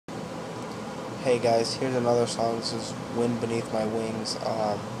Hey guys, here's another song. This is Wind Beneath My Wings.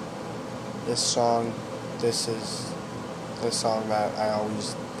 This song, this is the song that I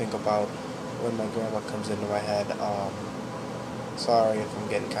always think about when my grandma comes into my head. Sorry if I'm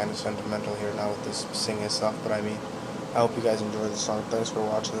getting kind of sentimental here now with this singing stuff, but I hope you guys enjoy the song. Thanks for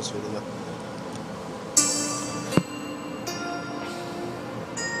watching this video.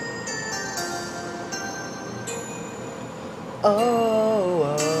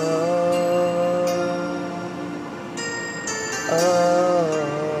 Oh,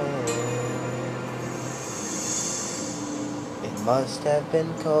 it must have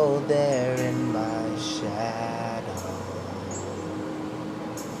been cold there in my shadow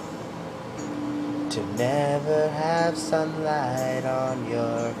to never have sunlight on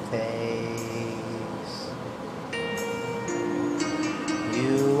your face.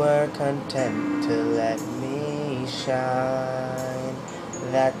 You were content to let me shine,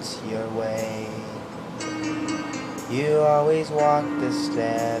 that's your way. You always walked a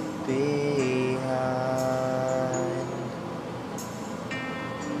step behind.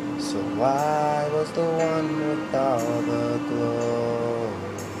 So I was the one with all the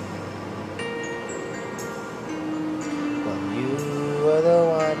glory, while you were the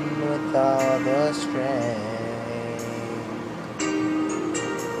one with all the strength.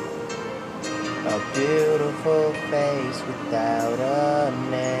 A beautiful face without a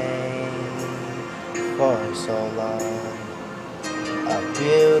name for so long. A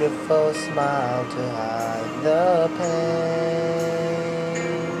beautiful smile to hide the pain.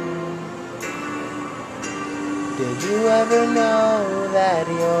 Did you ever know that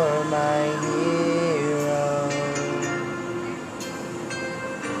you're my hero?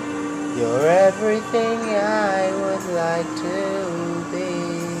 You're everything I would like to be.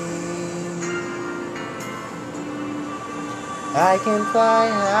 I can fly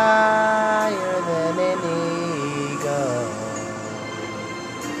higher than an eagle,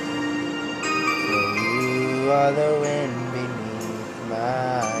 for you are the wind beneath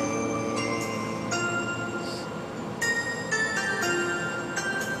my wings.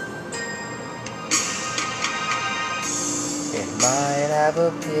 It might have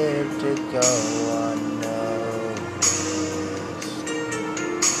appeared to go unnoticed,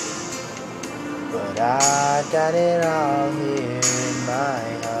 but I got it all here in my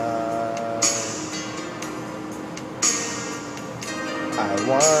heart. I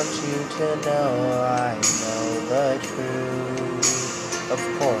want you to know I know the truth. Of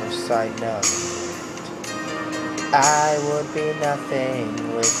course I know it. I would be nothing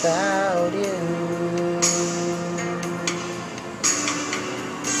without you.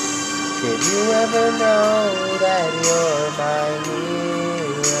 Did you ever know that you're my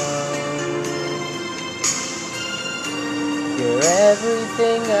hero? You're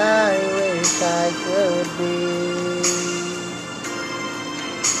everything I wish I could be.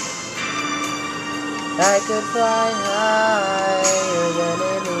 I could fly higher than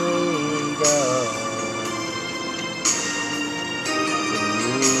an eagle, for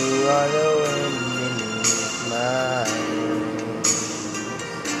you are the wind beneath my wings.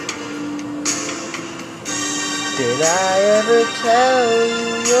 Did I ever tell you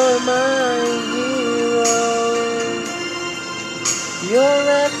you're my hero? You're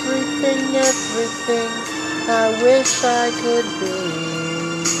everything, everything I wish I could be.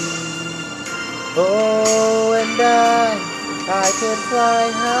 Oh, and I could fly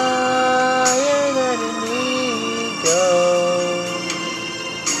higher than an eagle,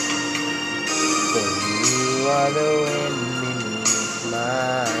 for you are the wind beneath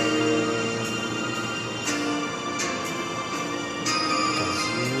my wings. 'Cause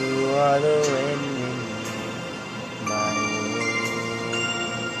you are the wind beneath my wings.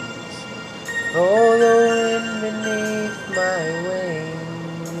 Oh, the wind beneath my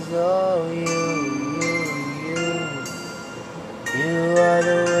wings. Oh, you are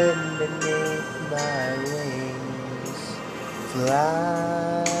the wind beneath my wings.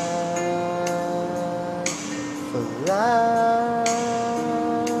 Fly, fly,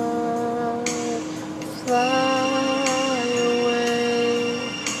 fly away.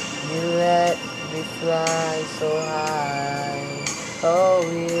 You let me fly so high. Oh,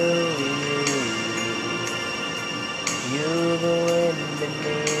 you the wind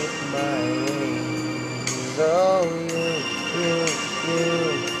beneath my wings. Oh, you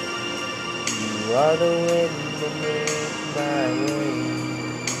are the wind beneath my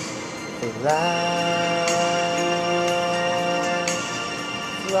wings. Fly,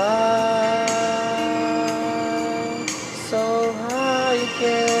 fly, so high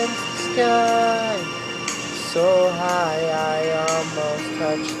against the sky, so high I almost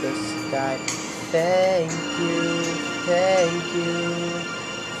touch the sky. Thank you, thank you,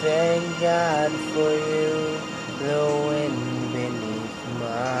 thank God for you, the wind beneath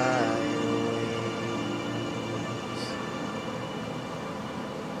my wings.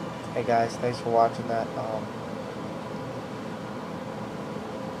 Hey guys, thanks for watching that.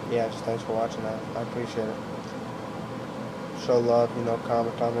 Yeah, just thanks for watching that. I appreciate it. Show love,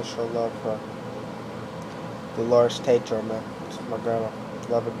 comment on this, show love for Dolores Tator, man. It's my grandma.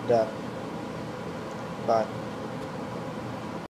 Love her to death. Bye.